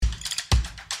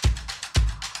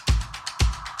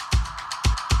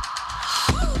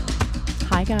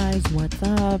guys, what's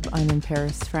up? I'm in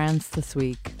Paris, France this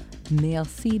week.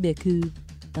 Merci beaucoup,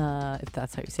 if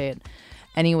that's how you say it.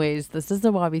 Anyways, this is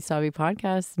the Wabi Sabi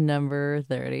podcast number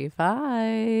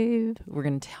 35. We're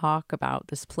going to talk about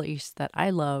this place that I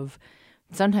love.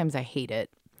 Sometimes I hate it,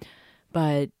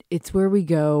 but it's where we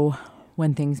go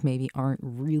when things maybe aren't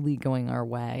really going our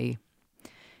way.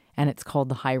 And it's called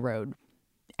the High Road.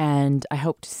 And I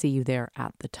hope to see you there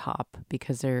at the top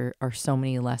because there are so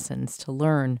many lessons to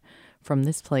learn from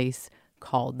this place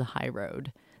called the High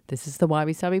Road. This is the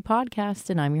Wabi Sabi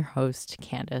podcast, and I'm your host,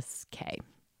 Candace K.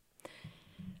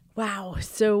 Wow.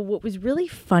 So what was really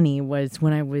funny was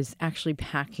when I was actually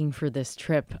packing for this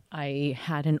trip, I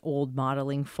had an old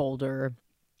modeling folder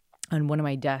on one of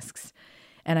my desks,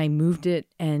 and I moved it,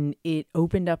 and it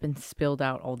opened up and spilled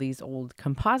out all these old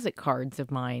composite cards of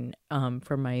mine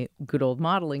from my good old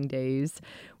modeling days,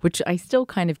 which I still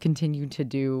kind of continue to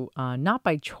do, not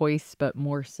by choice, but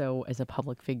more so as a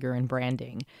public figure and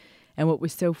branding. And what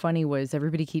was so funny was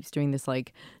everybody keeps doing this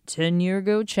like 10-year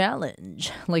ago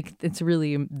challenge. Like it's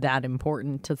really that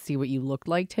important to see what you looked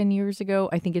like 10 years ago.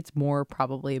 I think it's more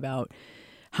probably about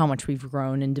how much we've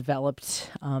grown and developed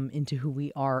into who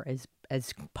we are as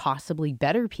possibly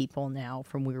better people now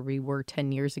from where we were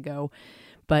 10 years ago.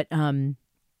 But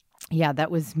yeah, that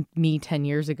was me 10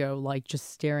 years ago, like just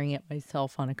staring at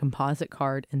myself on a composite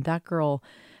card. And that girl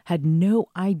had no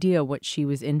idea what she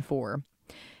was in for.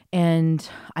 And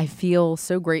I feel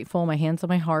so grateful, my hands on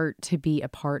my heart, to be a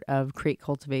part of Create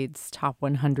Cultivate's top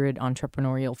 100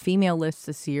 entrepreneurial female list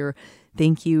this year.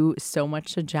 Thank you so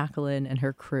much to Jacqueline and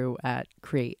her crew at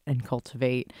Create and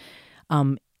Cultivate.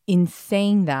 In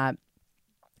saying that,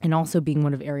 and also being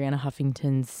one of Arianna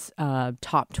Huffington's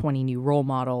top 20 new role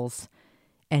models,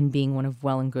 and being one of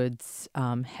Well & Good's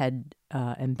head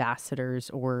ambassadors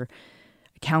or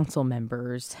council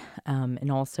members,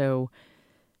 and also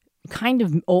kind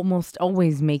of almost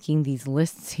always making these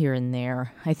lists here and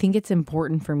there, I think it's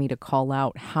important for me to call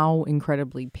out how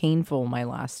incredibly painful my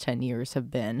last 10 years have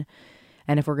been.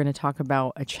 And if we're going to talk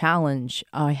about a challenge,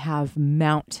 I have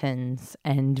mountains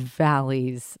and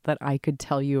valleys that I could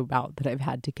tell you about that I've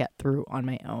had to get through on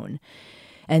my own.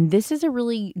 And this is a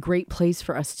really great place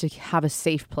for us to have a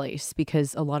safe place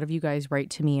because a lot of you guys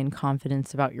write to me in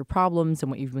confidence about your problems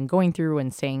and what you've been going through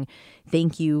and saying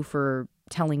thank you for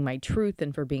telling my truth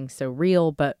and for being so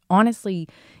real. But honestly,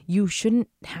 you shouldn't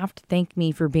have to thank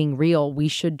me for being real. We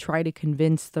should try to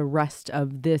convince the rest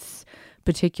of this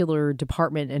particular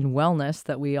department in wellness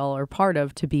that we all are part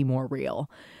of to be more real.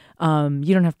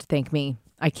 You don't have to thank me.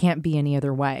 I can't be any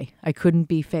other way. I couldn't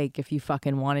be fake if you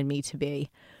fucking wanted me to be.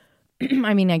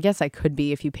 I mean, I guess I could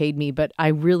be if you paid me, but I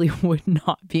really would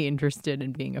not be interested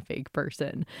in being a fake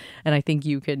person. And I think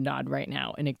you could nod right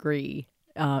now and agree.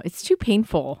 It's too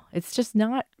painful. It's just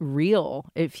not real.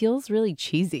 It feels really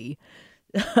cheesy.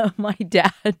 My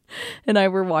dad and I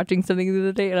were watching something the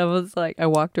other day, and I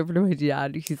walked over to my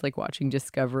dad. He's like watching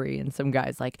Discovery, and some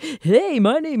guy's like, "Hey,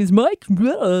 my name is Mike,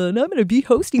 and I'm going to be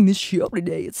hosting this show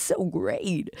today. It's so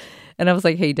great." And I was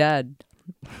like, "Hey, Dad,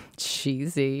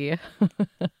 cheesy."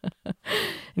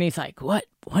 And he's like, what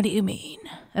do you mean?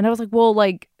 And I was like, well,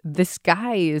 like this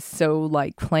guy is so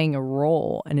like playing a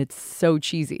role and it's so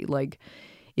cheesy. Like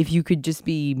if you could just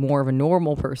be more of a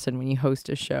normal person when you host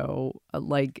a show,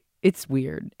 like it's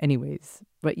weird anyways.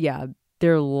 But yeah,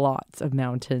 there are lots of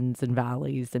mountains and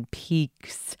valleys and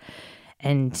peaks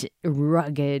and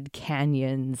rugged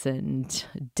canyons and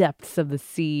depths of the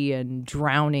sea and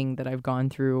drowning that I've gone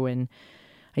through. And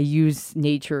I use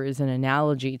nature as an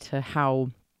analogy to how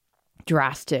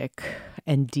drastic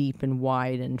and deep and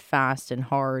wide and fast and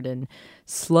hard and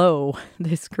slow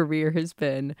this career has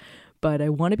been. But I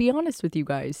want to be honest with you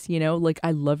guys, like I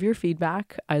love your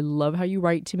feedback. I love how you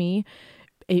write to me.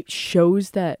 It shows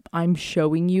that I'm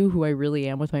showing you who I really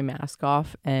am with my mask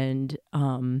off. And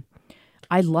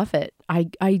I love it.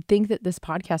 I think that this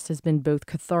podcast has been both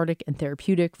cathartic and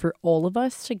therapeutic for all of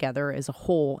us together as a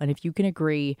whole. And if you can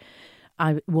agree,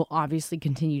 I will obviously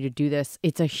continue to do this.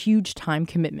 It's a huge time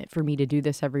commitment for me to do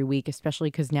this every week,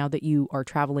 especially because now that you are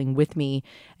traveling with me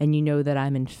and you know that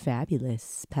I'm in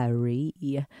fabulous Paris,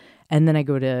 and then I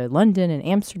go to London and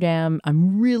Amsterdam.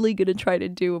 I'm really going to try to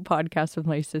do a podcast with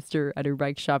my sister at her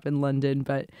bike shop in London,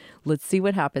 but let's see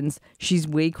what happens. She's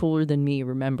way cooler than me,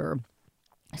 remember.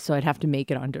 So I'd have to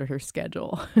make it onto her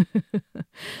schedule.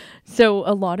 So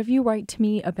a lot of you write to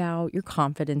me about your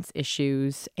confidence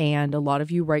issues, and a lot of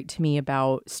you write to me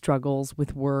about struggles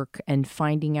with work and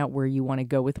finding out where you want to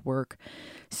go with work.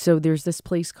 So there's this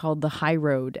place called the High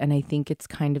Road, and I think it's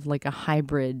kind of like a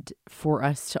hybrid for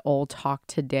us to all talk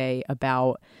today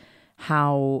about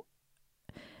how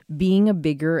being a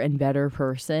bigger and better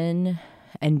person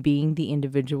and being the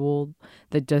individual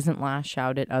that doesn't lash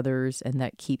out at others and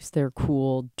that keeps their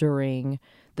cool during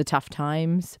the tough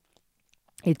times.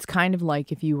 It's kind of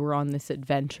like if you were on this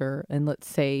adventure and let's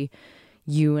say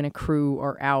you and a crew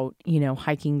are out,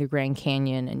 hiking the Grand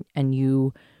Canyon and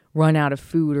you run out of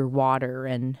food or water,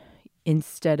 and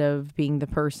instead of being the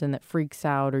person that freaks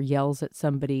out or yells at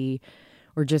somebody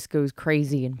or just goes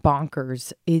crazy and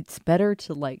bonkers, it's better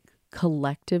to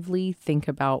collectively think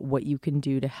about what you can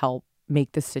do to help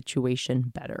make the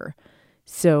situation better.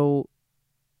 So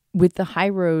with the high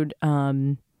road,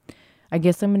 I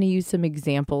guess I'm going to use some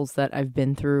examples that I've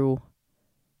been through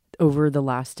over the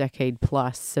last decade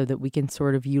plus so that we can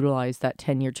sort of utilize that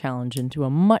 10-year challenge into a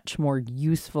much more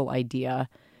useful idea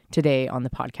today on the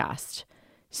podcast.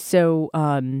 So,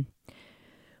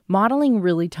 modeling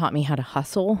really taught me how to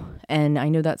hustle. And I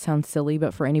know that sounds silly,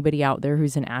 but for anybody out there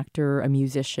who's an actor, a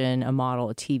musician, a model,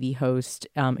 a TV host,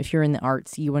 if you're in the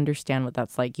arts, you understand what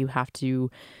that's like. You have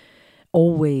to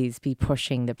always be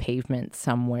pushing the pavement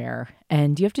somewhere,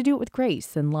 and you have to do it with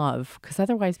grace and love, because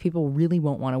otherwise people really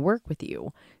won't want to work with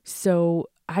you. So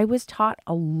I was taught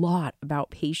a lot about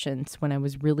patience when I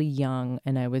was really young,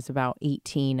 and I was about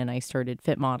 18 and I started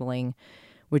fit modeling,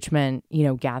 which meant,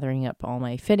 gathering up all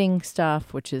my fitting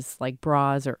stuff, which is like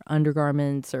bras or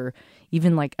undergarments or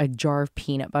even like a jar of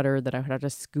peanut butter that I would have to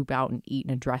scoop out and eat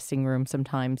in a dressing room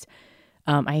sometimes.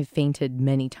 I have fainted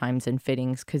many times in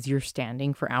fittings because you're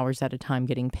standing for hours at a time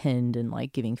getting pinned and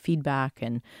giving feedback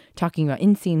and talking about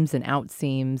inseams and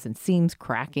outseams and seams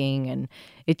cracking. And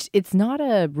it's not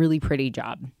a really pretty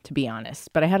job, to be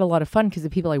honest. But I had a lot of fun because the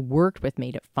people I worked with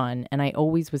made it fun. And I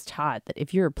always was taught that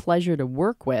if you're a pleasure to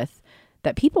work with,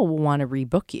 that people will want to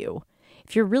rebook you.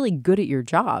 If you're really good at your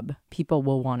job, people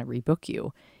will want to rebook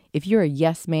you. If you're a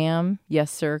yes ma'am,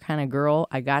 yes sir kind of girl,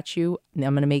 I got you. I'm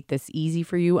going to make this easy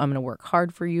for you. I'm going to work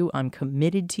hard for you. I'm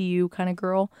committed to you kind of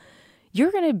girl.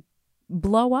 You're going to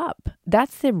blow up.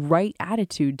 That's the right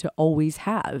attitude to always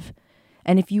have.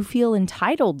 And if you feel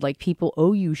entitled, like people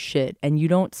owe you shit, and you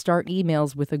don't start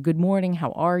emails with a good morning,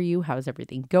 how are you? How's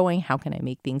everything going? How can I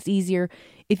make things easier?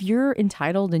 If you're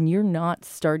entitled and you're not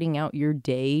starting out your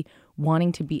day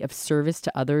wanting to be of service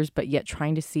to others, but yet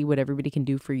trying to see what everybody can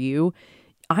do for you,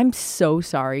 I'm so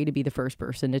sorry to be the first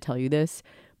person to tell you this,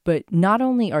 but not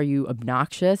only are you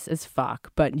obnoxious as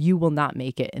fuck, but you will not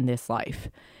make it in this life.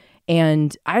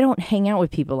 And I don't hang out with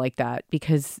people like that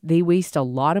because they waste a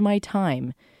lot of my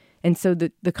time. And so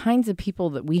the kinds of people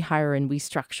that we hire and we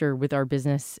structure with our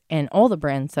business and all the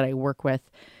brands that I work with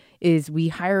is we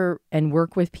hire and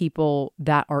work with people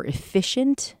that are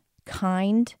efficient,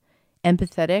 kind,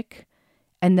 empathetic,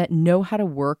 and that know how to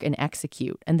work and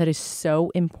execute. And that is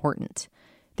so important.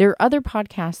 There are other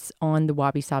podcasts on the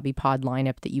Wabi Sabi Pod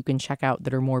lineup that you can check out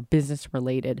that are more business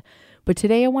related. But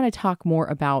today I want to talk more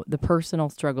about the personal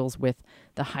struggles with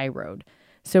the high road.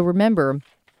 So remember,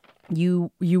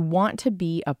 you want to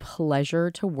be a pleasure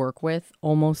to work with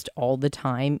almost all the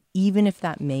time, even if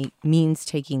that means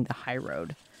taking the high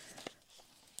road.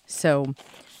 So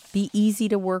be easy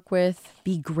to work with,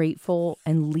 be grateful,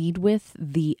 and lead with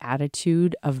the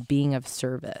attitude of being of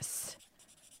service.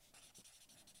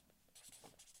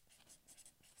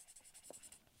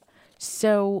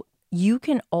 So you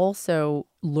can also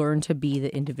learn to be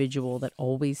the individual that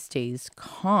always stays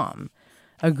calm.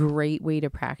 A great way to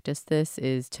practice this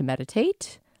is to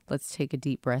meditate. Let's take a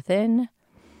deep breath in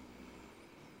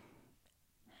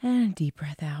and a deep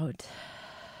breath out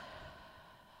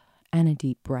and a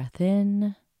deep breath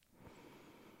in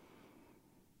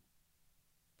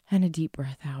and a deep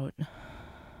breath out.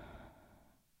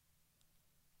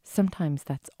 Sometimes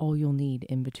that's all you'll need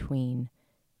in between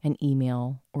an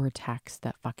email or a text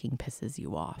that fucking pisses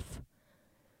you off.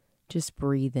 Just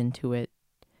breathe into it.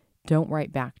 Don't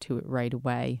write back to it right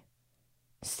away.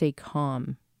 Stay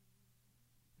calm.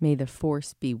 May the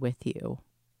force be with you.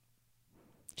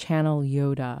 Channel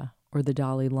Yoda or the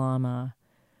Dalai Lama,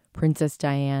 Princess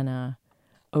Diana,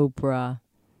 Oprah,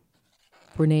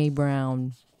 Brene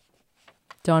Brown,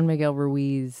 Don Miguel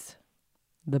Ruiz,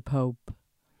 the Pope.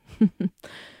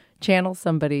 Channel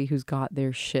somebody who's got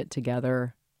their shit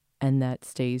together and that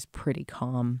stays pretty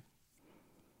calm.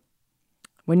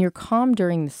 When you're calm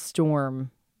during the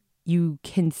storm, you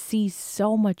can see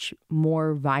so much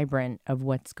more vibrant of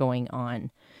what's going on.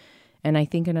 And I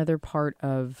think another part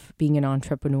of being an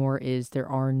entrepreneur is there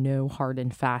are no hard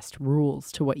and fast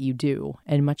rules to what you do.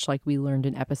 And much like we learned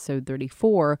in episode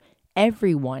 34,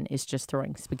 everyone is just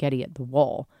throwing spaghetti at the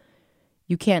wall.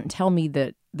 You can't tell me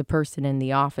that the person in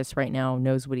the office right now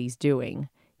knows what he's doing.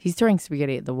 He's throwing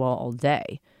spaghetti at the wall all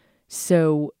day.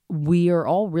 So we are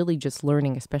all really just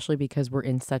learning, especially because we're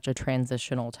in such a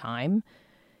transitional time.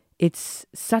 It's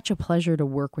such a pleasure to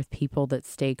work with people that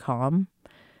stay calm,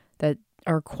 that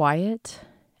are quiet,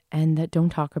 and that don't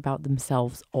talk about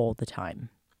themselves all the time.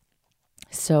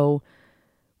 So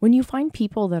when you find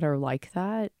people that are like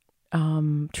that,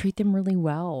 treat them really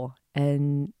well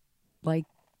and like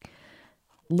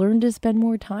learn to spend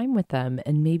more time with them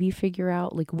and maybe figure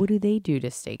out like what do they do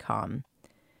to stay calm.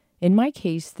 In my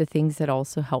case, the things that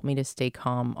also help me to stay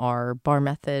calm are bar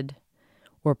method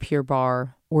or pure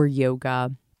bar or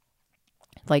yoga,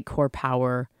 like core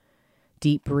power,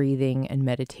 deep breathing and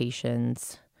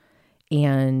meditations.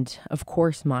 And of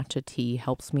course, matcha tea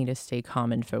helps me to stay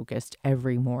calm and focused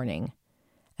every morning.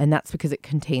 And that's because it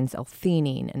contains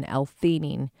L-theanine, and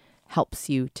L-theanine helps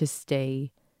you to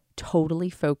stay totally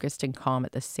focused and calm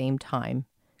at the same time.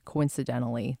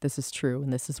 Coincidentally, this is true,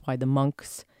 and this is why the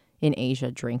monks in Asia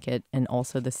drink it, and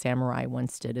also the samurai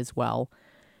once did as well.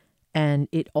 And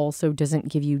it also doesn't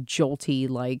give you jolty,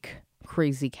 like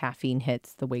crazy caffeine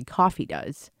hits the way coffee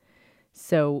does.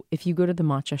 So if you go to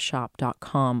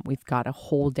thematchashop.com, we've got a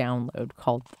whole download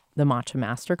called the Matcha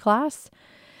Masterclass.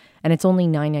 And it's only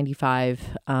 $9.95,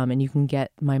 and you can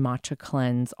get my matcha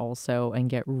cleanse also and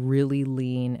get really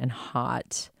lean and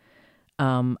hot.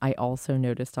 I also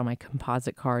noticed on my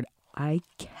composite card, I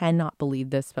cannot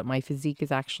believe this, but my physique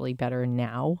is actually better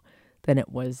now than it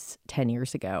was 10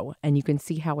 years ago. And you can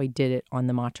see how I did it on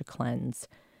the matcha cleanse.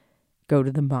 Go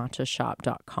to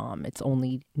thematchashop.com. It's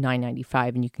only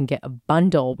 $9.95, and you can get a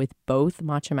bundle with both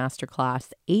Matcha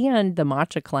Masterclass and the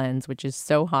Matcha Cleanse, which is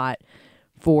so hot,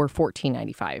 for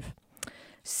 $14.95.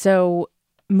 So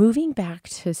moving back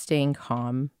to staying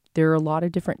calm, there are a lot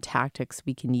of different tactics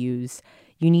we can use.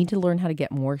 You need to learn how to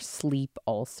get more sleep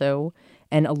also.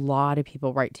 And a lot of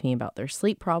people write to me about their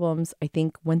sleep problems. I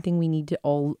think one thing we need to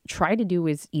all try to do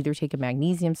is either take a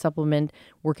magnesium supplement,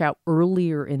 work out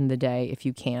earlier in the day if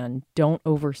you can. Don't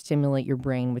overstimulate your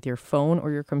brain with your phone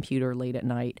or your computer late at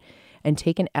night. And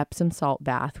take an Epsom salt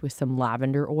bath with some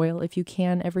lavender oil if you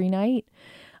can every night.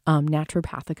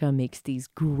 Naturopathica makes these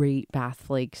great bath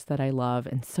flakes that I love,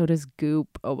 and so does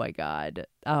Goop. Oh my God.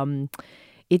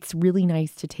 It's really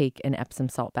nice to take an Epsom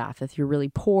salt bath. If you're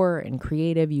really poor and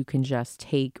creative, you can just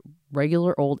take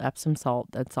regular old Epsom salt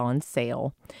that's on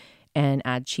sale and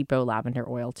add cheapo lavender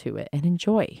oil to it and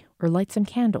enjoy, or light some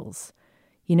candles.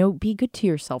 You know, be good to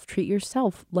yourself. Treat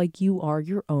yourself like you are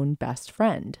your own best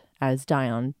friend, as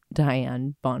Diane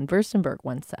von Furstenberg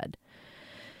once said.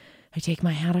 I take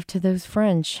my hat off to those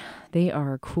French. They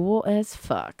are cool as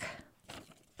fuck.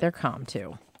 They're calm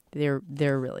too. They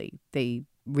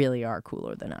really are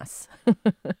cooler than us.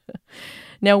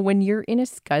 Now, when you're in a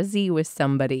scuzzy with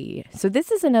somebody, so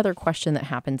this is another question that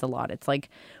happens a lot. It's like,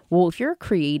 well, if you're a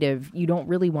creative, you don't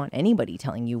really want anybody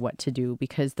telling you what to do,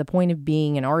 because the point of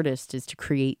being an artist is to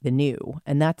create the new.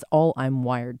 And that's all I'm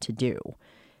wired to do.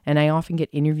 And I often get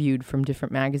interviewed from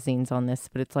different magazines on this,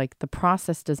 but it's like the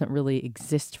process doesn't really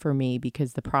exist for me,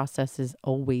 because the process is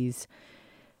always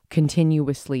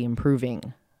continuously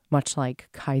improving, much like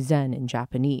Kaizen in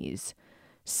Japanese.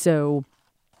 So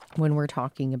when we're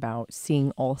talking about seeing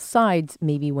all sides,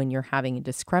 maybe when you're having a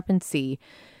discrepancy,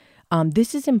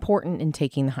 this is important in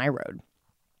taking the high road.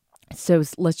 So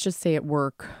let's just say at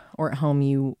work or at home,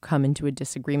 you come into a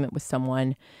disagreement with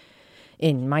someone.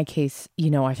 In my case,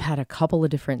 I've had a couple of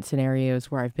different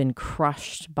scenarios where I've been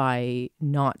crushed by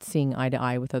not seeing eye to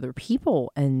eye with other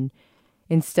people. And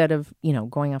instead of,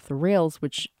 going off the rails,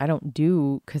 which I don't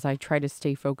do because I try to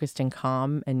stay focused and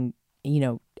calm, and,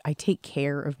 I take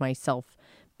care of myself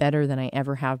better than I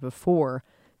ever have before,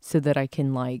 so that I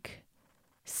can like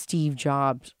Steve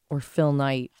Jobs or Phil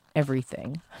Knight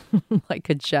everything like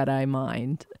a Jedi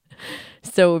mind.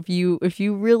 So if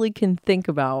you really can think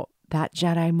about that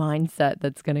Jedi mindset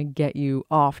that's going to get you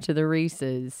off to the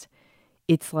races,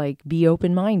 it's like be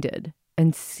open-minded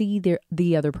and see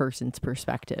the other person's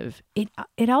perspective.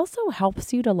 It also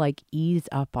helps you to like ease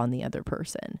up on the other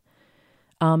person.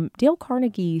 Dale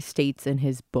Carnegie states in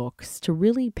his books to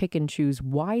really pick and choose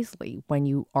wisely when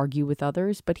you argue with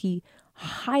others, but he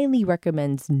highly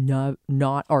recommends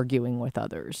not arguing with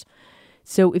others.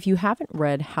 So if you haven't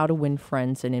read How to Win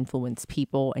Friends and Influence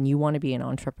People, and you want to be an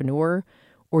entrepreneur,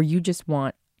 or you just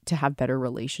want to have better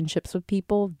relationships with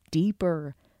people,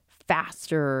 deeper,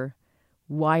 faster,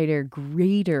 wider,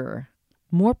 greater,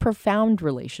 more profound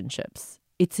relationships,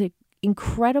 it's an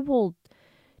incredible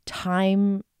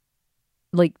time,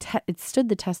 it stood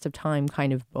the test of time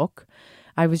kind of book.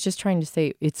 I was just trying to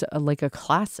say it's like a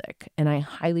classic, and I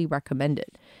highly recommend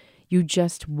it. You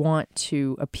just want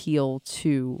to appeal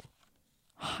to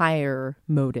higher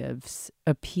motives,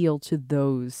 appeal to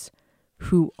those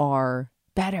who are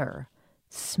better,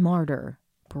 smarter,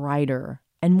 brighter,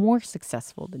 and more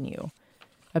successful than you.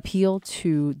 Appeal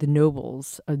to the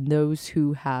nobles and those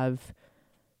who have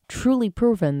truly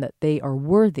proven that they are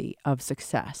worthy of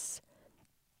success.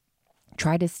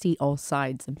 Try to see all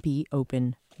sides and be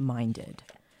open-minded.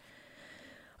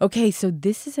 Okay, so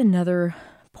this is another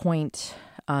point.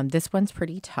 This one's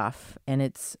pretty tough, and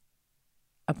it's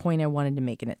a point I wanted to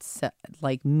make, and it's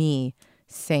like me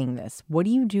saying this. What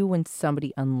do you do when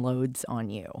somebody unloads on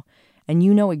you? And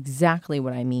you know exactly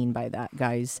what I mean by that,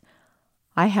 guys.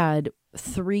 I had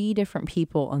 3 different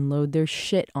people unload their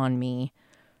shit on me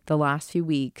the last few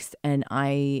weeks, and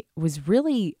I was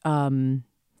really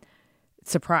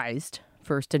surprised,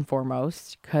 first and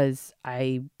foremost, because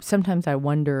sometimes I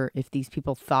wonder if these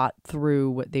people thought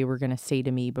through what they were going to say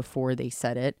to me before they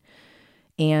said it.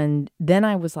 And then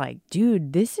I was like,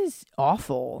 dude, this is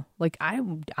awful. Like, I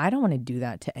don't want to do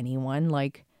that to anyone.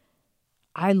 Like,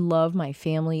 I love my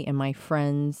family and my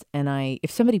friends, and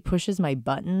if somebody pushes my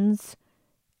buttons,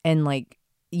 and like,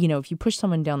 you know, if you push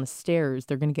someone down the stairs,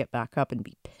 they're going to get back up and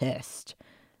be pissed.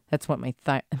 That's what my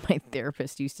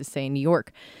therapist used to say in New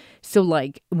York. So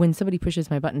like, when somebody pushes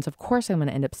my buttons, of course I'm going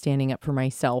to end up standing up for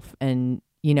myself. And,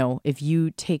 you know, if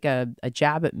you take a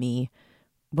jab at me,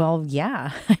 well,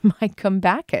 yeah, I might come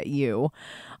back at you.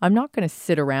 I'm not going to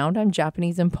sit around. I'm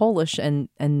Japanese and Polish and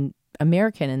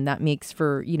American, and that makes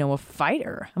for, you know, a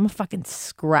fighter. I'm a fucking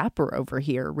scrapper over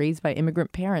here, raised by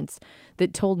immigrant parents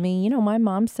that told me, you know, my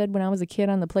mom said when I was a kid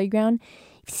on the playground,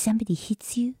 if somebody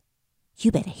hits you,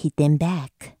 you better hit them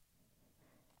back.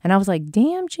 And I was like,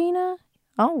 damn, Gina,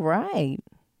 all right.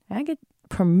 I get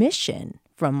permission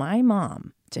from my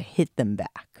mom to hit them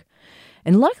back.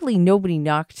 And luckily, nobody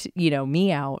knocked, you know,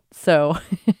 me out. So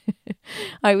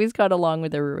I always got along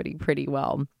with everybody pretty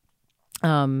well.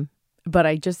 But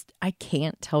I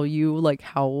can't tell you like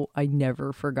how I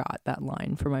never forgot that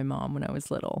line from my mom when I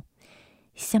was little.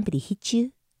 If somebody hit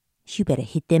you, you better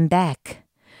hit them back.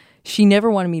 She never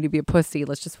wanted me to be a pussy.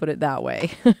 Let's just put it that way.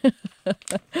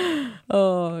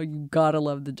 Oh, you gotta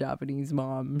love the Japanese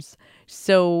moms.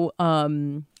 So,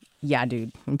 yeah,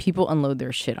 dude, when people unload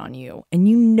their shit on you, and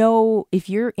you know, if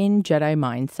you're in Jedi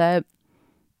mindset,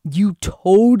 you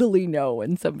totally know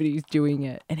when somebody's doing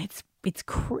it. And it's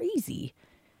crazy.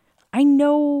 I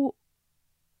know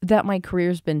that my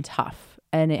career's been tough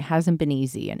and it hasn't been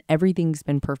easy and everything's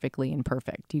been perfectly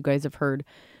imperfect. You guys have heard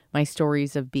my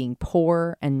stories of being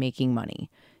poor and making money.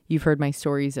 You've heard my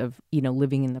stories of, you know,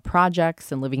 living in the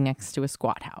projects and living next to a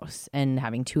squat house and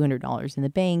having $200 in the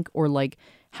bank, or like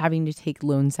having to take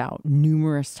loans out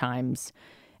numerous times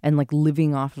and like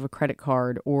living off of a credit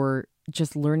card, or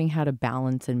just learning how to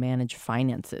balance and manage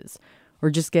finances, or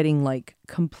just getting like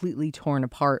completely torn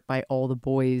apart by all the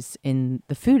boys in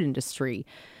the food industry.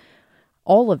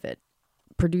 All of it.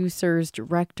 Producers,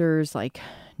 directors, like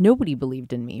nobody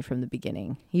believed in me from the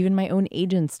beginning. Even my own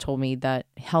agents told me that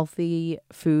healthy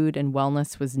food and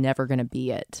wellness was never going to be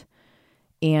it.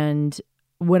 And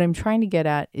what I'm trying to get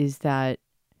at is that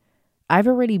I've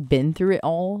already been through it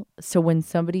all. So when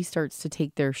somebody starts to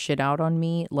take their shit out on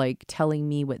me, like telling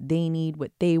me what they need,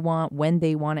 what they want, when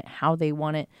they want it, how they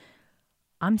want it,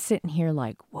 I'm sitting here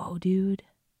like, whoa, dude,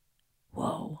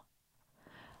 whoa.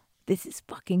 This is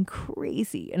fucking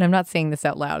crazy. And I'm not saying this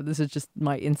out loud. This is just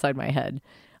inside my head.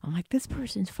 I'm like, this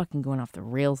person's fucking going off the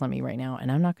rails on me right now,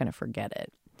 and I'm not going to forget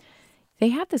it. They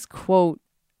have this quote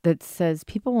that says,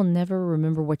 people will never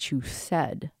remember what you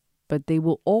said, but they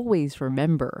will always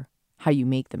remember how you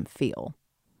make them feel.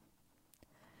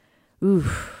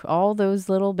 Oof, all those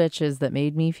little bitches that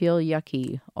made me feel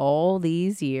yucky all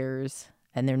these years.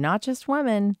 And they're not just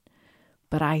women,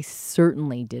 but I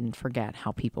certainly didn't forget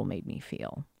how people made me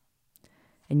feel.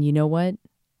 And you know what?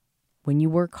 When you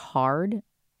work hard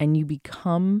and you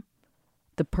become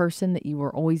the person that you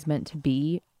were always meant to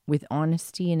be, with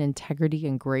honesty and integrity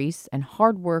and grace and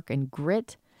hard work and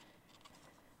grit,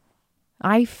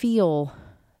 I feel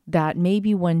that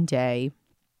maybe one day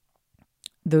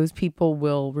those people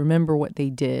will remember what they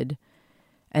did,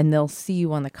 and they'll see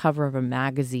you on the cover of a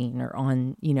magazine or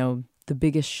on, you know, the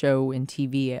biggest show in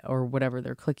TV or whatever.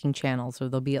 They're clicking channels, or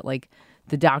they'll be at like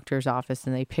the doctor's office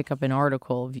and they pick up an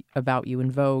article about you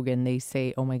in Vogue and they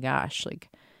say, oh my gosh, like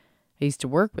I used to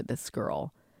work with this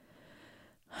girl.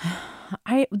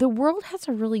 The world has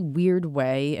a really weird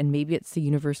way, and maybe it's the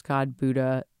universe, God,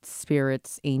 Buddha,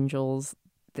 spirits, angels,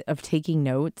 of taking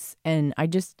notes. And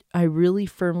I really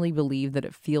firmly believe that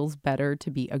it feels better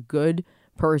to be a good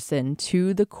person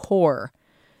to the core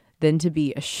than to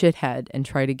be a shithead and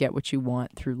try to get what you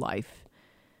want through life.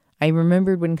 I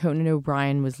remembered when Conan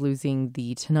O'Brien was losing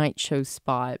the Tonight Show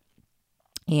spot,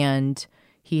 and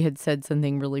he had said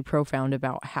something really profound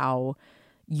about how,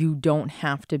 you don't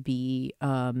have to be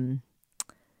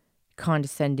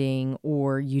condescending,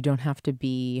 or you don't have to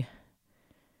be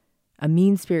a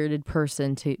mean-spirited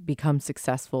person to become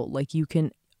successful. Like, you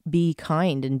can be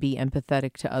kind and be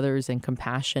empathetic to others and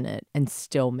compassionate and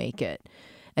still make it.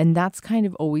 And that's kind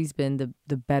of always been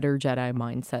the better Jedi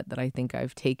mindset that I think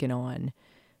I've taken on.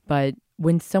 But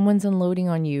when someone's unloading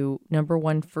on you, number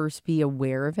one, first be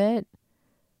aware of it.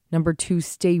 Number two,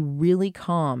 stay really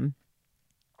calm.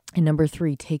 And number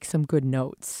three, take some good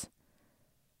notes.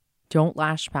 Don't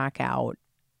lash back out.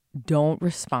 Don't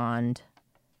respond.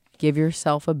 Give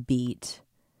yourself a beat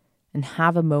and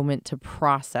have a moment to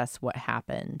process what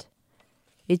happened.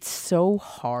 It's so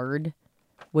hard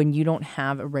when you don't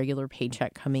have a regular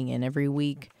paycheck coming in every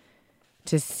week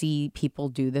to see people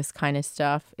do this kind of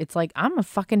stuff. It's like, I'm a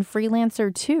fucking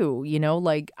freelancer too, you know?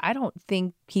 Like, I don't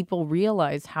think people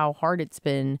realize how hard it's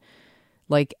been.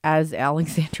 Like, as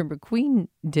Alexander McQueen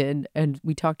did, and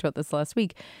we talked about this last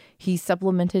week, he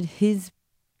supplemented his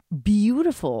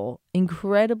beautiful,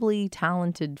 incredibly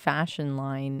talented fashion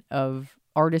line of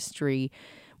artistry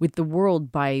with the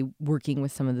world by working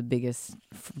with some of the biggest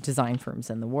design firms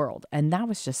in the world. And that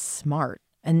was just smart.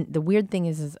 And the weird thing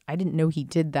is I didn't know he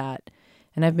did that.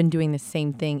 And I've been doing the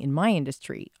same thing in my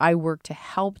industry. I work to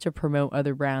help to promote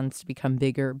other brands to become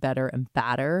bigger, better, and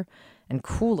badder and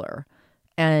cooler.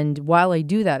 And while I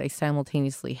do that, I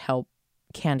simultaneously help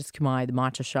Candace Kumai, the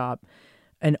Matcha Shop,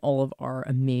 and all of our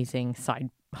amazing side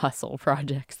hustle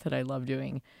projects that I love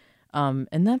doing.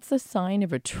 And that's the sign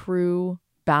of a true,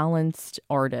 balanced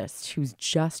artist who's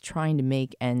just trying to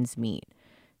make ends meet.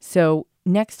 So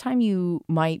next time you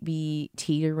might be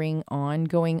teetering on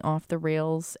going off the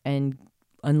rails and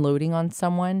unloading on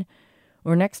someone,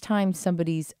 or next time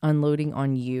somebody's unloading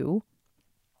on you,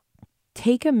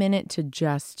 take a minute to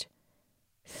just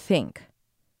think,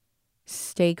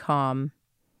 stay calm,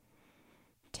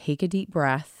 take a deep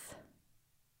breath,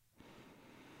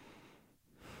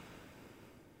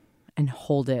 and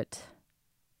hold it.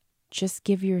 Just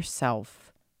give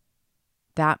yourself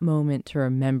that moment to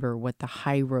remember what the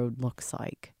high road looks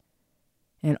like.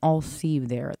 And I'll see you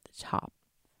there at the top.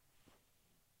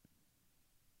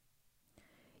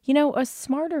 You know, a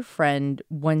smarter friend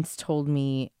once told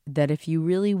me that if you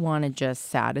really want to just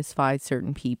satisfy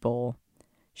certain people,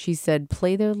 she said,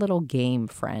 play their little game,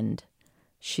 friend.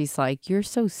 She's like, you're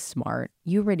so smart.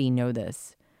 You already know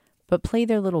this, but play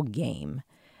their little game.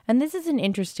 And this is an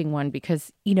interesting one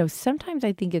because, you know, sometimes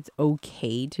I think it's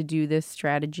okay to do this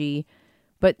strategy,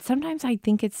 but sometimes I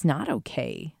think it's not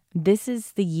okay. This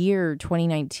is the year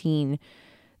 2019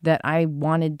 that I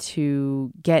wanted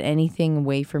to get anything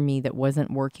away from me that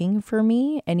wasn't working for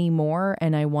me anymore.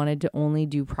 And I wanted to only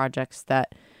do projects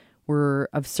that were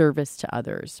of service to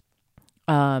others.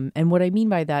 And what I mean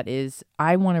by that is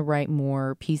I want to write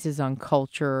more pieces on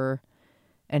culture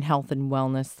and health and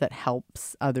wellness that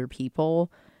helps other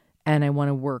people. And I want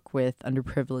to work with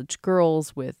underprivileged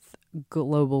girls with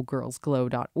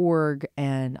globalgirlsglow.org.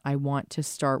 And I want to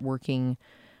start working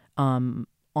on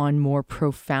more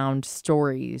profound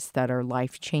stories that are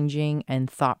life-changing and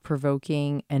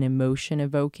thought-provoking and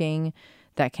emotion-evoking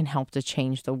that can help to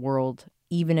change the world,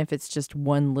 even if it's just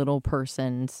one little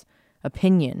person's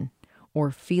opinion or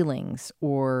feelings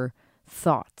or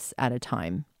thoughts at a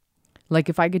time. Like,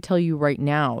 if I could tell you right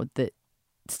now that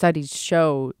studies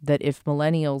show that if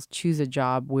millennials choose a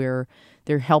job where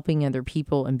they're helping other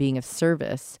people and being of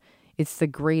service, it's the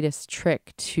greatest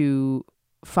trick to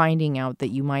finding out that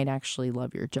you might actually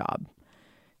love your job.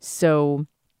 So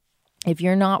if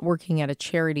you're not working at a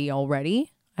charity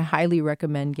already, I highly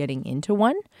recommend getting into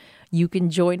one. You can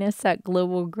join us at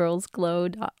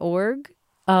globalgirlsglow.org.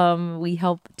 We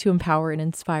help to empower and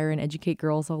inspire and educate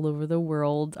girls all over the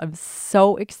world. I'm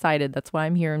so excited. That's why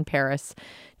I'm here in Paris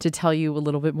to tell you a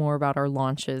little bit more about our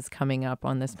launches coming up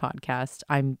on this podcast.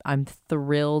 I'm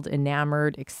thrilled,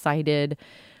 enamored, excited.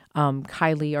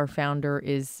 Kylie, our founder,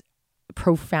 is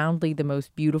profoundly the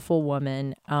most beautiful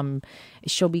woman.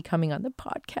 She'll be coming on the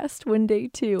podcast one day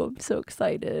too. I'm so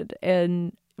excited.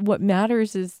 And what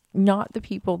matters is not the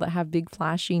people that have big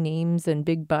flashy names and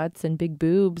big butts and big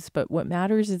boobs, but what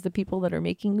matters is the people that are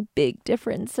making big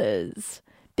differences,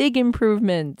 big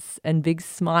improvements, and big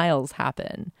smiles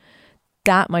happen.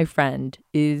 That, my friend,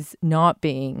 is not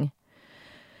being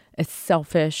a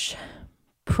selfish,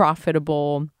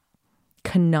 profitable,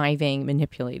 conniving,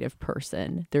 manipulative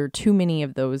person. There are too many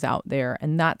of those out there,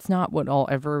 and that's not what I'll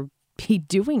ever be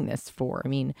doing this for. I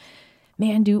mean,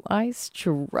 Man, do I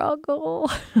struggle.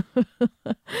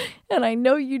 And I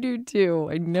know you do too.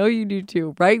 I know you do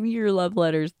too. Write me your love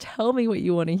letters. Tell me what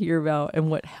you want to hear about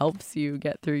and what helps you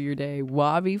get through your day.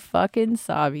 Wabi fucking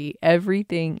sabi.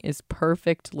 Everything is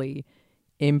perfectly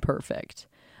imperfect.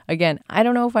 Again, I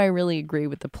don't know if I really agree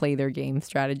with the play their game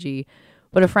strategy,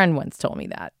 but a friend once told me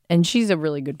that. And she's a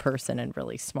really good person and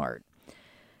really smart.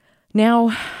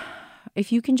 Now,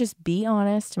 if you can just be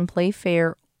honest and play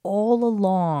fair all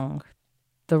along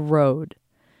the road.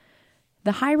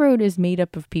 The high road is made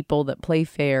up of people that play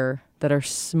fair, that are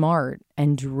smart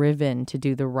and driven to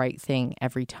do the right thing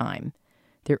every time.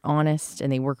 They're honest and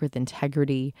they work with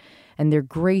integrity and they're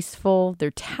graceful,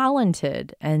 they're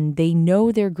talented, and they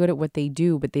know they're good at what they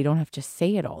do, but they don't have to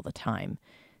say it all the time.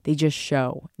 They just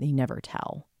show, they never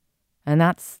tell. And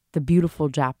that's the beautiful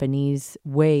Japanese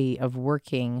way of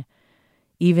working,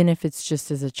 even if it's just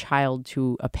as a child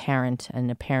to a parent and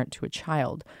a parent to a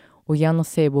child. Oya no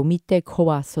sei wo mite ko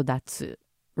wa sodatsu,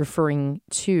 referring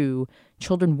to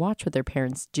children watch what their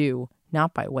parents do,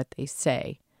 not by what they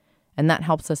say. And that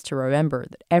helps us to remember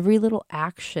that every little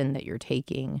action that you're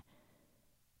taking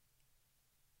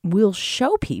will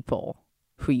show people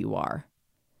who you are.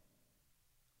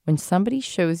 When somebody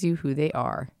shows you who they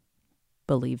are,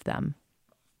 believe them.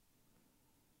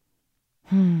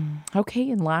 Okay,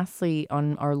 and lastly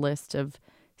on our list of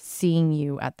seeing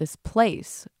you at this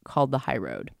place called the High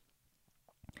Road.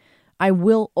 I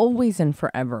will always and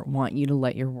forever want you to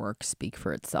let your work speak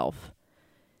for itself.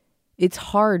 It's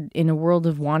hard in a world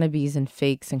of wannabes and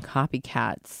fakes and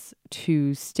copycats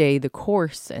to stay the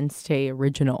course and stay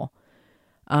original.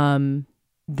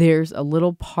 There's a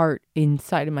little part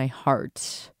inside of my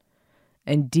heart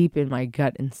and deep in my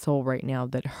gut and soul right now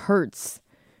that hurts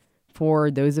for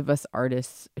those of us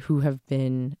artists who have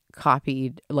been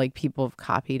copied, like people have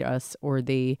copied us, or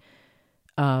they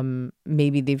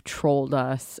maybe they've trolled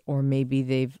us, or maybe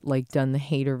they've like done the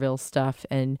Haterville stuff.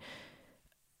 And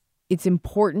it's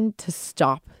important to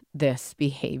stop this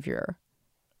behavior.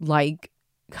 Like,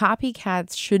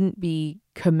 copycats shouldn't be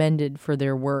commended for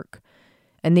their work,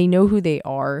 and they know who they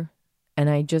are. And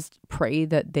I just pray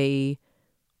that they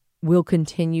will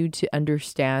continue to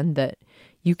understand that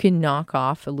you can knock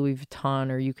off a Louis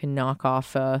Vuitton, or you can knock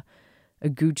off a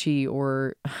Gucci,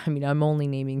 or, I mean, I'm only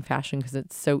naming fashion because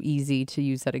it's so easy to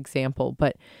use that example,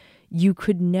 but you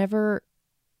could never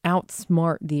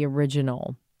outsmart the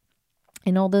original.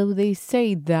 And although they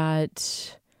say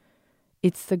that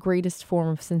it's the greatest form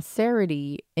of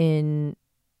sincerity in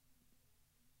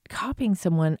copying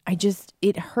someone,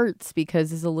 it hurts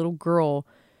because as a little girl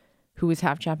who was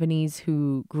half Japanese,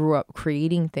 who grew up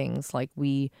creating things, like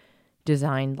we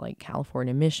designed like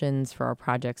California missions for our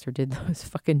projects, or did those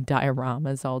fucking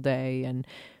dioramas all day, and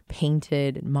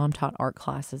painted, and mom taught art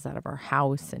classes out of our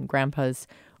house, and grandpa's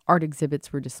art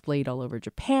exhibits were displayed all over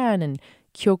Japan, and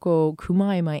Kyoko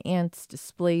Kumai, my aunt's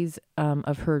displays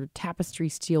of her tapestry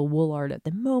steel wool art at the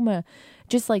MoMA,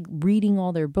 just like reading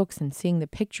all their books and seeing the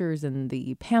pictures and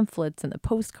the pamphlets and the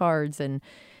postcards, and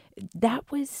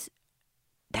that was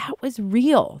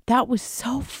real. That was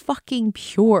so fucking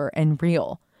pure and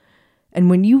real. And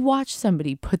when you watch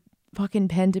somebody put fucking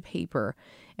pen to paper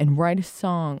and write a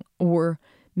song, or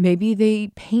maybe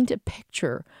they paint a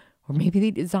picture, or maybe they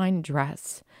design a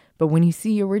dress, but when you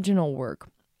see original work,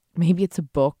 maybe it's a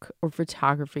book or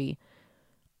photography,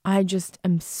 I just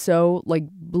am so like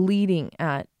bleeding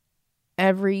at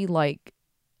every like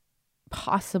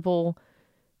possible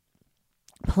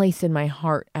place in my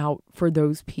heart out for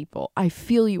those people. I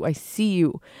feel you. I see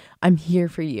you. I'm here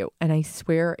for you. And I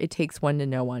swear it takes one to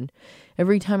know one.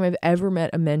 Every time I've ever met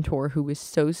a mentor who was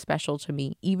so special to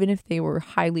me, even if they were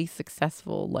highly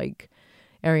successful, like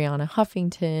Ariana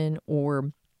Huffington,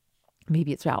 or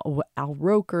maybe it's Al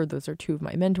Roker. Those are two of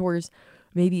my mentors.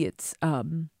 Maybe it's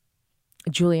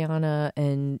Juliana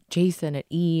and Jason at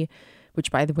E, which,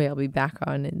 by the way, I'll be back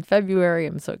on in February.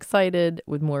 I'm so excited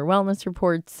with more wellness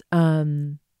reports.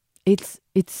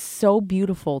 It's so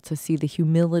beautiful to see the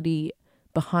humility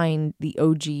behind the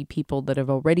OG people that have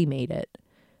already made it,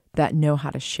 that know how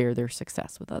to share their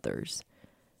success with others.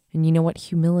 And you know what?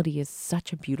 Humility is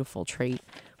such a beautiful trait.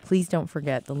 Please don't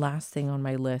forget the last thing on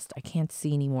my list. I can't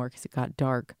see anymore because it got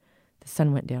dark. The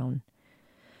sun went down.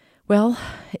 Well,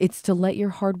 it's to let your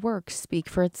hard work speak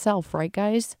for itself, right,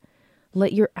 guys?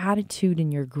 Let your attitude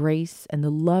and your grace and the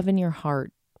love in your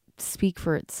heart speak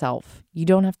for itself. You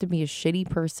don't have to be a shitty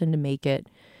person to make it.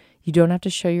 You don't have to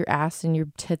show your ass and your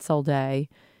tits all day.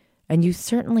 And you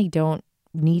certainly don't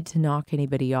need to knock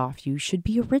anybody off. You should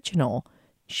be original.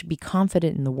 You should be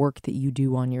confident in the work that you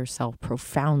do on yourself,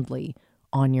 profoundly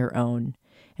on your own.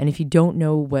 And if you don't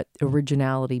know what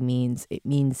originality means, it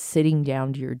means sitting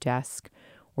down to your desk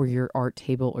or your art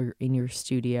table or in your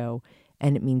studio,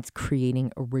 and it means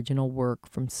creating original work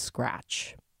from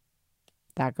scratch.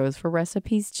 That goes for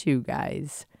recipes too,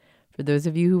 guys. For those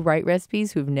of you who write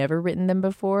recipes who've never written them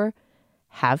before,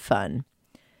 have fun.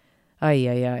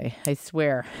 I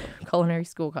swear, culinary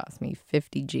school cost me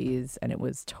 50 G's and it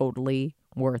was totally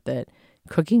worth it.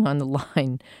 Cooking on the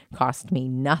line cost me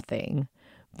nothing,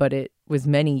 but it was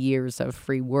many years of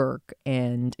free work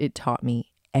and it taught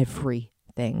me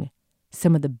everything.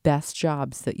 Some of the best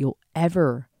jobs that you'll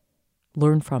ever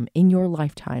learn from in your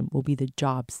lifetime will be the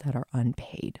jobs that are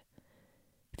unpaid.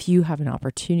 If you have an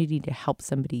opportunity to help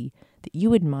somebody that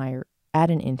you admire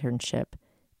at an internship,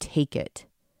 take it.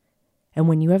 And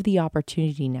when you have the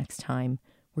opportunity next time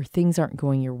where things aren't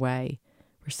going your way,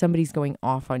 where somebody's going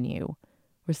off on you,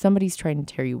 where somebody's trying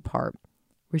to tear you apart,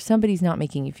 where somebody's not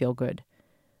making you feel good,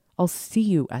 I'll see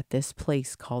you at this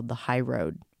place called the High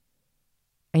Road.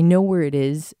 I know where it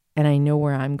is and I know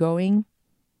where I'm going,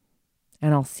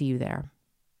 and I'll see you there.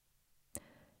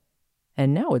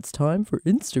 And now it's time for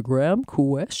Instagram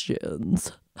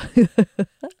questions.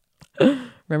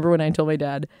 Remember when I told my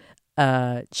dad,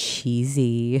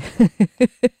 cheesy. Oh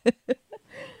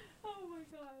my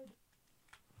God.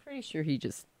 Pretty sure he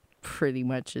just pretty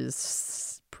much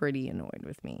is pretty annoyed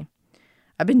with me.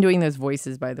 I've been doing those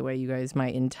voices, by the way, you guys, my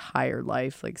entire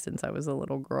life, like since I was a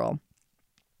little girl.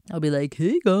 I'll be like,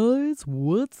 hey guys,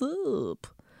 what's up?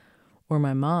 Or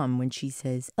my mom when she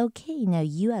says, okay, now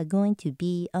you are going to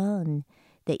be on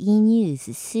the e-news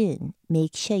soon.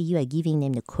 Make sure you are giving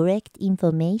them the correct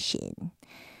information.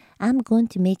 I'm going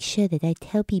to make sure that I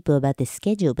tell people about the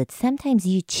schedule, but sometimes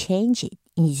you change it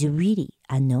and it's really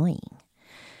annoying.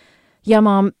 Yeah,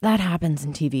 Mom, that happens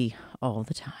in TV all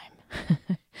the time.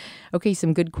 Okay,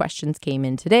 some good questions came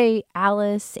in today.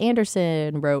 Alice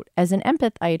Anderson wrote, as an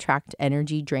empath, I attract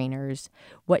energy drainers.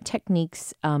 What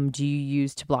techniques do you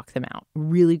use to block them out?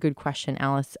 Really good question,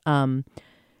 Alice.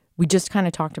 We just kind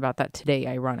of talked about that today,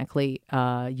 ironically.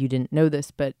 You didn't know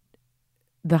this, but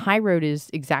the High Road is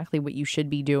exactly what you should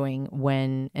be doing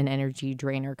when an energy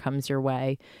drainer comes your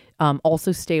way.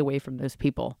 Also, stay away from those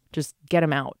people. Just get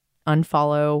them out.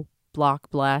 Unfollow, block,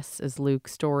 bless, as Luke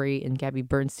Story and Gabby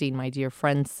Bernstein, my dear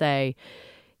friends, say.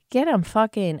 Get them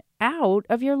fucking out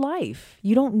of your life.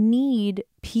 You don't need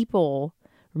people.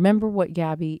 Remember what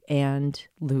Gabby and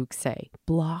Luke say.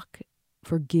 Block,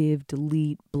 forgive,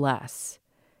 delete, bless.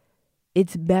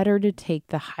 It's better to take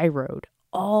the high road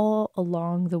all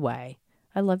along the way.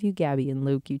 I love you, Gabby and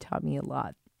Luke. You taught me a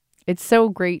lot. It's so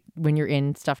great when you're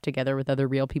in stuff together with other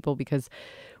real people because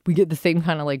we get the same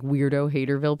kind of like weirdo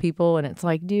Haterville people. And it's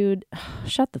like, dude,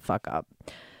 shut the fuck up.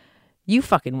 You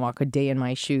fucking walk a day in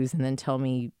my shoes and then tell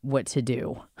me what to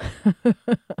do.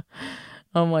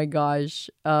 Oh my gosh.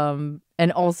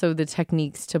 And also the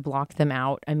techniques to block them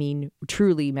out. I mean,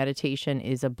 truly meditation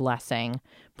is a blessing.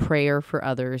 Prayer for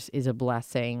others is a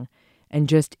blessing. And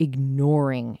just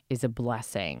ignoring is a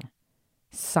blessing.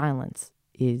 Silence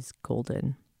is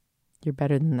golden. You're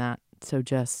better than that. So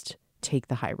just take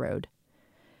the high road.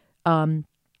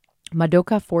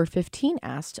 Madoka 415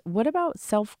 asked, what about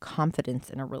self-confidence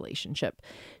in a relationship?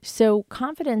 So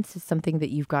confidence is something that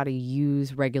you've got to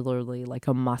use regularly, like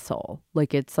a muscle.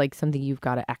 Like it's like something you've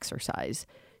got to exercise.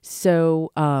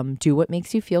 So do what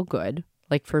makes you feel good.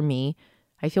 Like for me,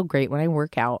 I feel great when I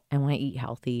work out and when I eat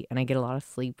healthy and I get a lot of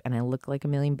sleep and I look like $1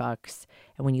 million.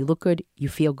 And when you look good, you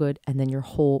feel good, and then your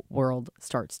whole world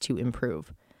starts to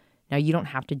improve. Now, you don't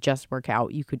have to just work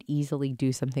out. You could easily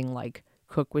do something like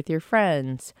cook with your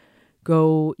friends,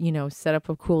 go, set up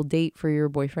a cool date for your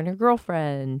boyfriend or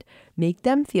girlfriend, make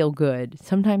them feel good.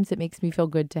 Sometimes it makes me feel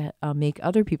good to make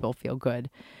other people feel good.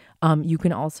 You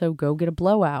can also go get a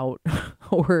blowout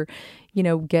or,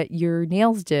 get your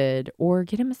nails did or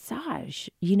get a massage.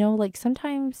 Like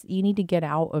sometimes you need to get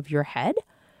out of your head.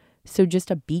 So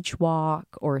just a beach walk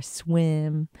or a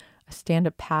swim, a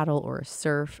stand-up paddle or a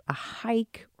surf, a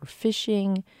hike or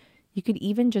fishing. You could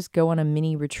even just go on a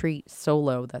mini retreat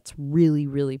solo. That's really,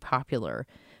 really popular.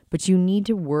 But you need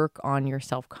to work on your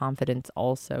self-confidence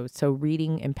also. So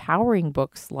reading empowering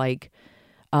books like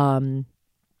Calling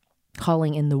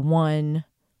in the One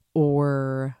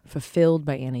or Fulfilled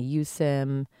by Anna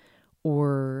Yusim,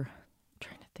 or I'm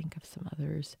trying to think of some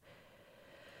others.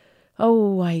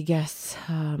 Oh, I guess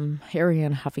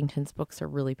Arianna Huffington's books are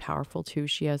really powerful too.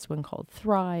 She has one called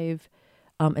Thrive.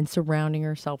 And surrounding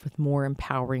herself with more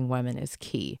empowering women is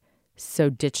key.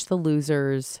 So ditch the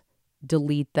losers,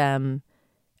 delete them,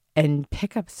 and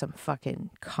pick up some fucking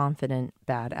confident,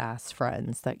 badass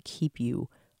friends that keep you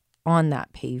on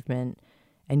that pavement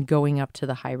and going up to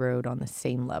the high road on the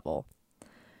same level.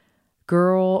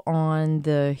 Girl on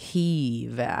the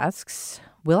heave asks,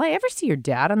 will I ever see your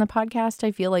dad on the podcast?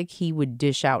 I feel like he would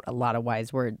dish out a lot of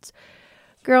wise words.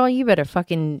 Girl, you better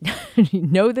fucking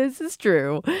know this is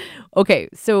true. Okay,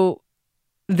 so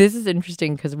this is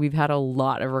interesting because we've had a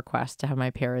lot of requests to have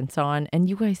my parents on. And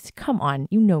you guys, come on,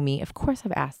 you know me. Of course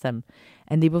I've asked them.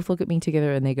 And they both look at me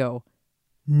together and they go,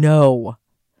 no.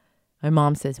 My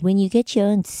mom says, when you get your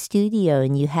own studio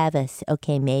and you have us,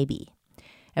 okay, maybe.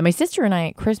 And my sister and I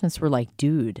at Christmas were like,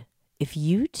 dude, if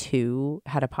you two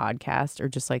had a podcast or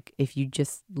just like, if you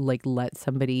just like let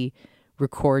somebody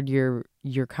record your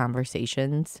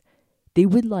conversations, they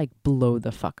would like blow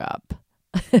the fuck up.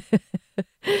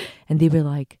 And they were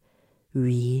like,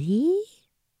 really?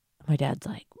 My dad's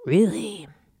like, really?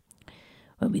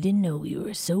 Well, we didn't know you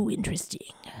were so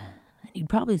interesting. And he'd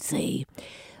probably say,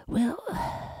 well,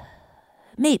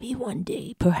 maybe one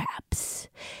day, perhaps.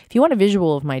 If you want a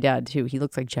visual of my dad, too, he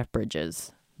looks like Jeff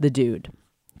Bridges, the dude,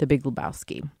 the Big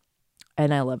Lebowski.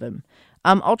 And I love him.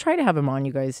 I'll try to have him on,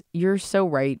 you guys. You're so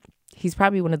right. He's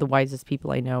probably one of the wisest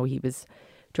people I know. He was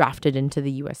drafted into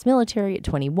the U.S. military at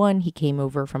 21. He came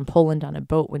over from Poland on a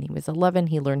boat when he was 11.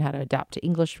 He learned how to adapt to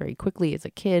English very quickly as a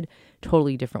kid.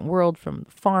 Totally different world, from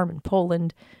the farm in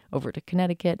Poland over to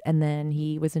Connecticut. And then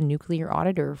he was a nuclear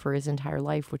auditor for his entire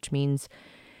life, which means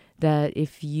that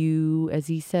if you, as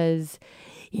he says,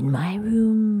 in my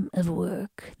room of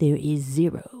work, there is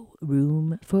zero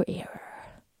room for error.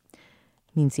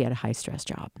 Means he had a high-stress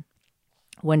job.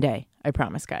 One day, I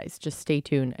promise, guys, just stay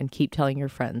tuned and keep telling your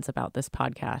friends about this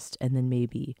podcast, and then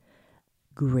maybe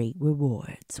great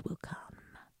rewards will come.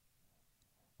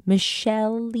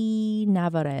 Michelle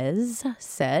Navarez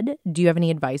said, do you have any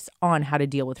advice on how to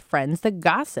deal with friends that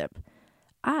gossip?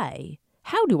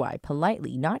 How do I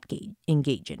politely not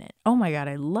engage in it? Oh my God,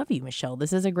 I love you, Michelle.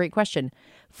 This is a great question.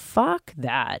 Fuck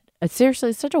that.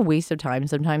 Seriously, it's such a waste of time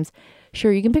sometimes.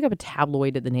 Sure, you can pick up a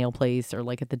tabloid at the nail place or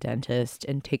like at the dentist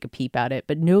and take a peep at it,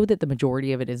 but know that the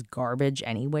majority of it is garbage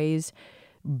anyways.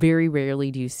 Very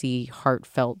rarely do you see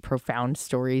heartfelt, profound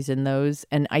stories in those.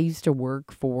 And I used to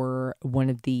work for one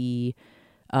of the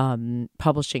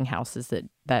publishing houses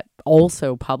that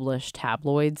also published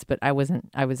tabloids, but I was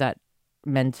at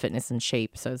Men's Fitness and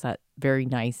Shape, so it was at very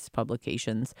nice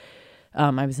publications.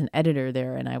 I was an editor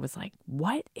there, and I was like,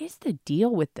 what is the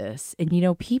deal with this? And,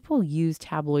 people use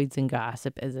tabloids and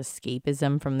gossip as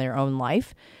escapism from their own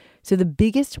life. So the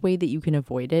biggest way that you can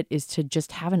avoid it is to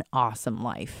just have an awesome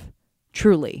life,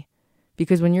 truly.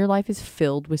 Because when your life is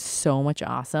filled with so much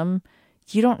awesome,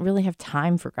 you don't really have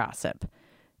time for gossip.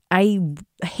 I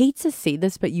hate to say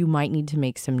this, but you might need to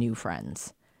make some new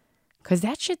friends. Because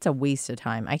that shit's a waste of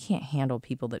time. I can't handle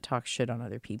people that talk shit on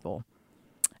other people.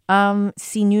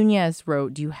 C. Nunez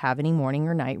wrote, do you have any morning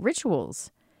or night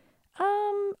rituals?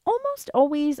 Almost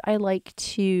always I like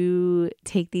to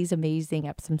take these amazing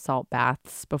Epsom salt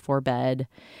baths before bed.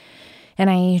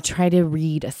 And I try to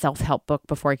read a self-help book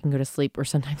before I can go to sleep. Or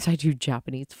sometimes I do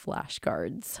Japanese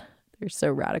flashcards. They're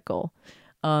so radical.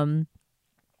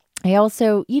 I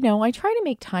also, I try to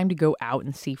make time to go out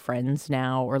and see friends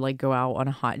now, or like go out on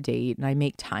a hot date, and I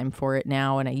make time for it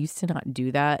now. And I used to not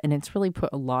do that. And it's really put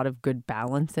a lot of good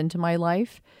balance into my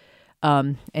life.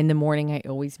 In the morning, I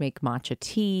always make matcha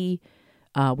tea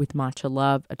with matcha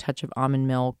love, a touch of almond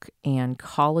milk and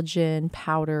collagen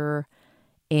powder.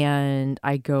 And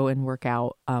I go and work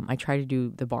out. I try to do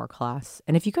the bar class.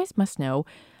 And if you guys must know,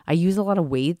 I use a lot of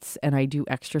weights and I do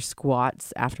extra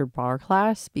squats after bar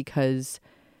class because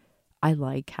I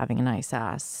like having a nice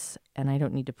ass and I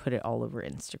don't need to put it all over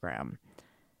Instagram.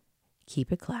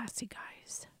 Keep it classy,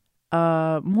 guys.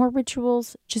 More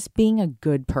rituals, just being a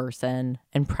good person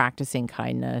and practicing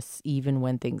kindness even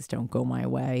when things don't go my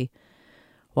way.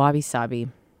 Wabi sabi,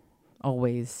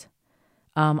 always.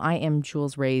 I am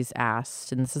Jules Ray's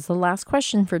asked, and this is the last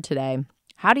question for today.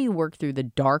 How do you work through the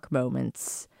dark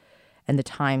moments and the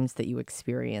times that you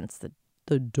experience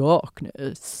the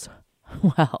darkness?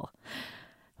 Well,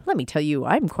 let me tell you,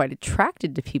 I'm quite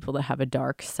attracted to people that have a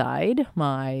dark side.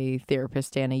 My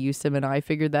therapist, Anna Yusim, and I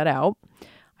figured that out.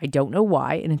 I don't know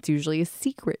why, and it's usually a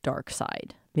secret dark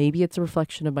side. Maybe it's a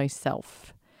reflection of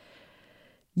myself.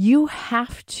 You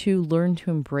have to learn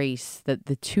to embrace that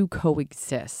the two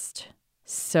coexist.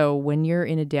 So when you're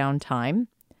in a downtime,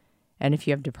 and if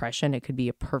you have depression, it could be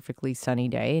a perfectly sunny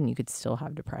day and you could still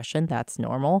have depression. That's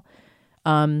normal.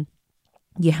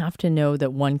 You have to know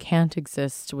that one can't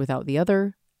exist without the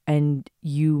other. And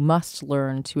you must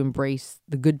learn to embrace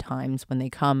the good times when they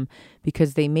come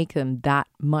because they make them that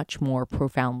much more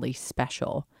profoundly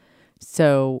special.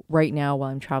 So right now, while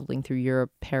I'm traveling through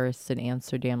Europe, Paris and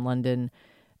Amsterdam, London,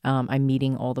 I'm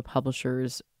meeting all the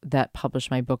publishers that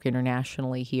publish my book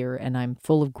internationally here, and I'm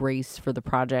full of grace for the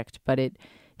project, but it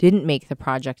didn't make the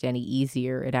project any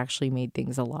easier. It actually made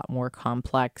things a lot more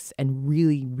complex and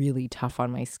really, really tough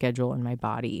on my schedule and my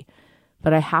body.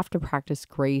 But I have to practice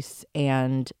grace,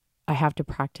 and I have to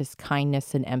practice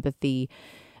kindness and empathy,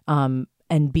 and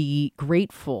be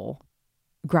grateful.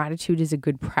 Gratitude is a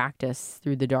good practice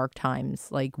through the dark times,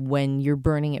 like when you're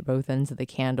burning at both ends of the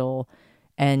candle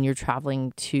and you're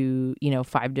traveling to,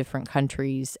 5 different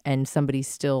countries and somebody's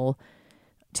still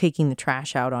taking the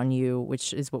trash out on you,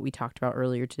 which is what we talked about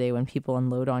earlier today when people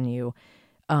unload on you.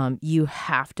 You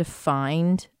have to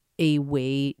find a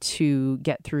way to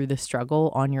get through the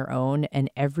struggle on your own,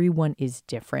 and everyone is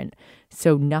different.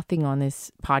 So nothing on this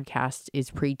podcast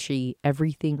is preachy.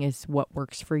 Everything is what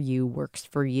works for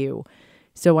you.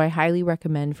 So I highly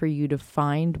recommend for you to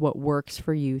find what works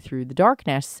for you through the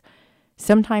darkness.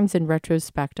 Sometimes in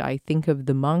retrospect, I think of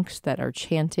the monks that are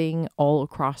chanting all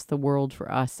across the world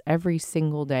for us every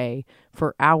single day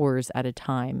for hours at a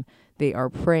time. They are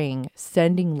praying,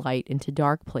 sending light into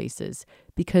dark places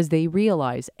because they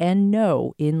realize and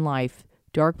know in life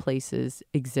dark places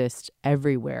exist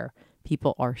everywhere.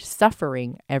 People are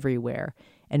suffering everywhere,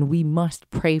 and we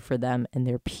must pray for them and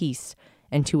their peace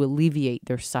and to alleviate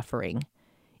their suffering.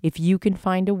 If you can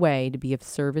find a way to be of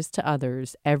service to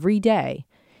others every day,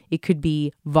 it could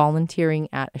be volunteering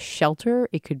at a shelter.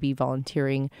 It could be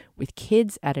volunteering with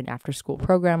kids at an after-school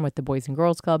program with the Boys and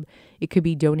Girls Club. It could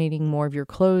be donating more of your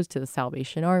clothes to the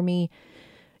Salvation Army.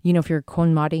 If you're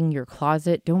konmating your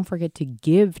closet, don't forget to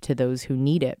give to those who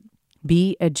need it.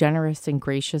 Be a generous and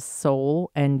gracious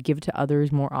soul and give to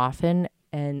others more often.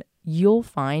 And you'll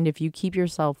find if you keep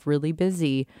yourself really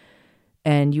busy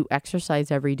and you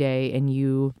exercise every day and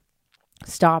you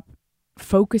stop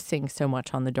focusing so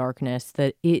much on the darkness,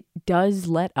 that it does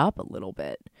let up a little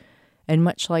bit. And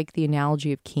much like the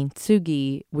analogy of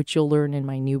kintsugi, which you'll learn in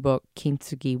my new book,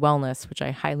 Kintsugi Wellness, which I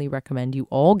highly recommend you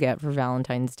all get for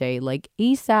Valentine's Day, like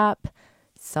ASAP,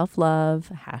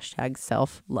 self-love,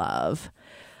 #self-love.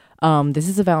 This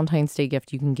is a Valentine's Day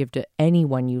gift you can give to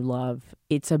anyone you love.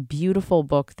 It's a beautiful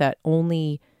book that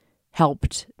only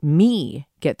helped me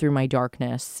get through my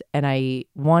darkness, and I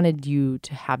wanted you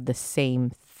to have the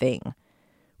same thing.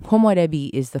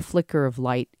 Komorebi is the flicker of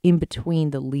light in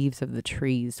between the leaves of the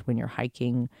trees when you're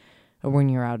hiking or when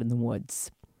you're out in the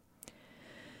woods.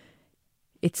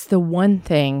 It's the one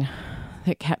thing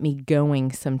that kept me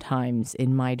going sometimes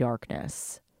in my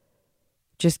darkness.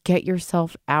 Just get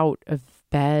yourself out of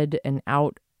bed and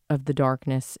out of the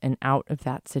darkness and out of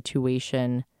that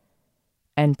situation.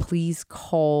 And please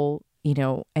call,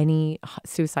 any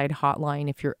suicide hotline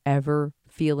if you're ever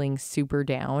feeling super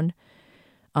down.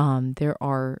 There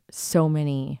are so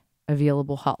many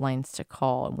available hotlines to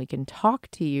call, and we can talk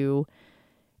to you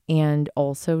and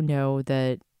also know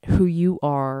that who you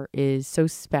are is so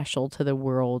special to the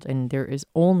world, and there is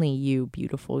only you,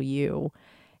 beautiful you.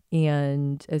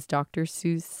 And as Dr.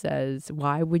 Seuss says,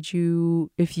 why would you,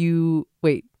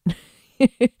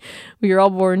 we are all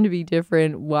born to be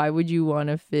different. Why would you want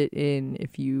to fit in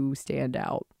if you stand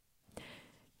out?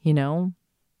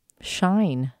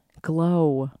 Shine,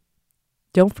 glow.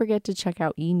 Don't forget to check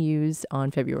out E-News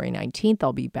on February 19th.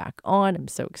 I'll be back on. I'm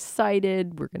so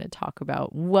excited. We're going to talk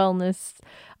about wellness.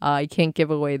 I can't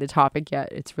give away the topic yet.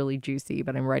 It's really juicy,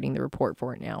 but I'm writing the report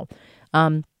for it now.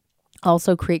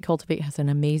 Also, Create Cultivate has an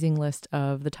amazing list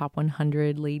of the top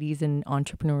 100 ladies in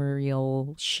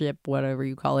entrepreneurship, whatever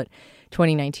you call it,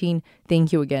 2019.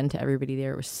 Thank you again to everybody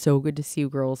there. It was so good to see you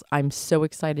girls. I'm so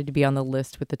excited to be on the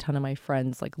list with a ton of my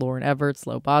friends like Lauren Everts,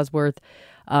 Lo Bosworth,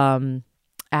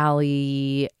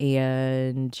 Allie,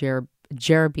 and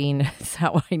Jerabine is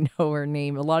how I know her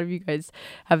name. A lot of you guys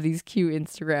have these cute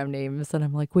Instagram names, and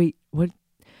I'm like, wait, what?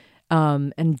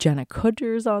 And Jenna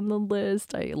Kutcher's on the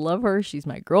list. I love her. She's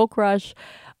my girl crush.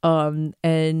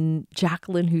 And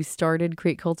Jacqueline, who started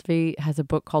Create Cultivate, has a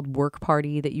book called Work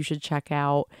Party that you should check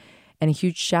out. And a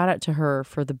huge shout out to her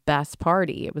for the best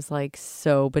party. It was like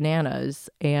so bananas.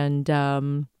 And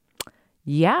I'm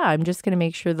just going to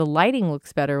make sure the lighting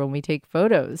looks better when we take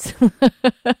photos.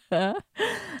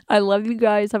 I love you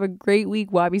guys. Have a great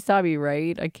week. Wabi sabi,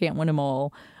 right? I can't win them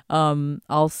all.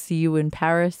 I'll see you in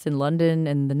Paris and London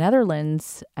and the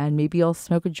Netherlands, and maybe I'll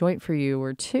smoke a joint for you,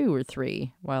 or 2 or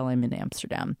 3 while I'm in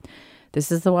Amsterdam.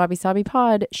 This is the Wabi Sabi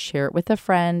Pod. Share it with a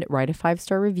friend. Write a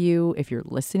 5-star review. If you're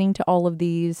listening to all of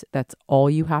these, that's all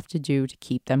you have to do to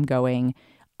keep them going.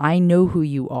 I know who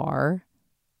you are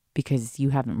because you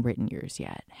haven't written yours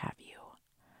yet, have you?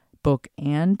 Book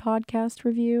and podcast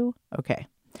review? Okay.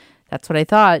 That's what I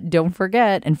thought. Don't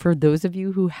forget. And for those of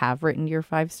you who have written your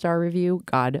 5-star review,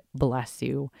 God bless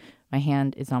you. My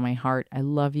hand is on my heart. I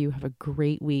love you. Have a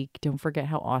great week. Don't forget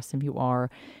how awesome you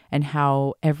are and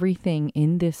how everything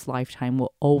in this lifetime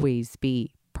will always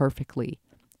be perfectly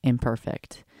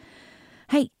imperfect.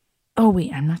 Hey, oh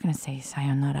wait, I'm not going to say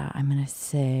sayonara. I'm going to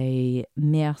say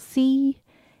merci.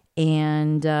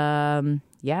 And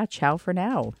yeah, ciao for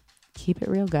now. Keep it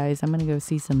real, guys. I'm going to go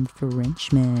see some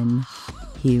Frenchmen.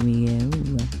 Here we go.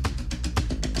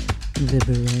 The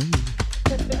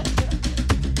beret.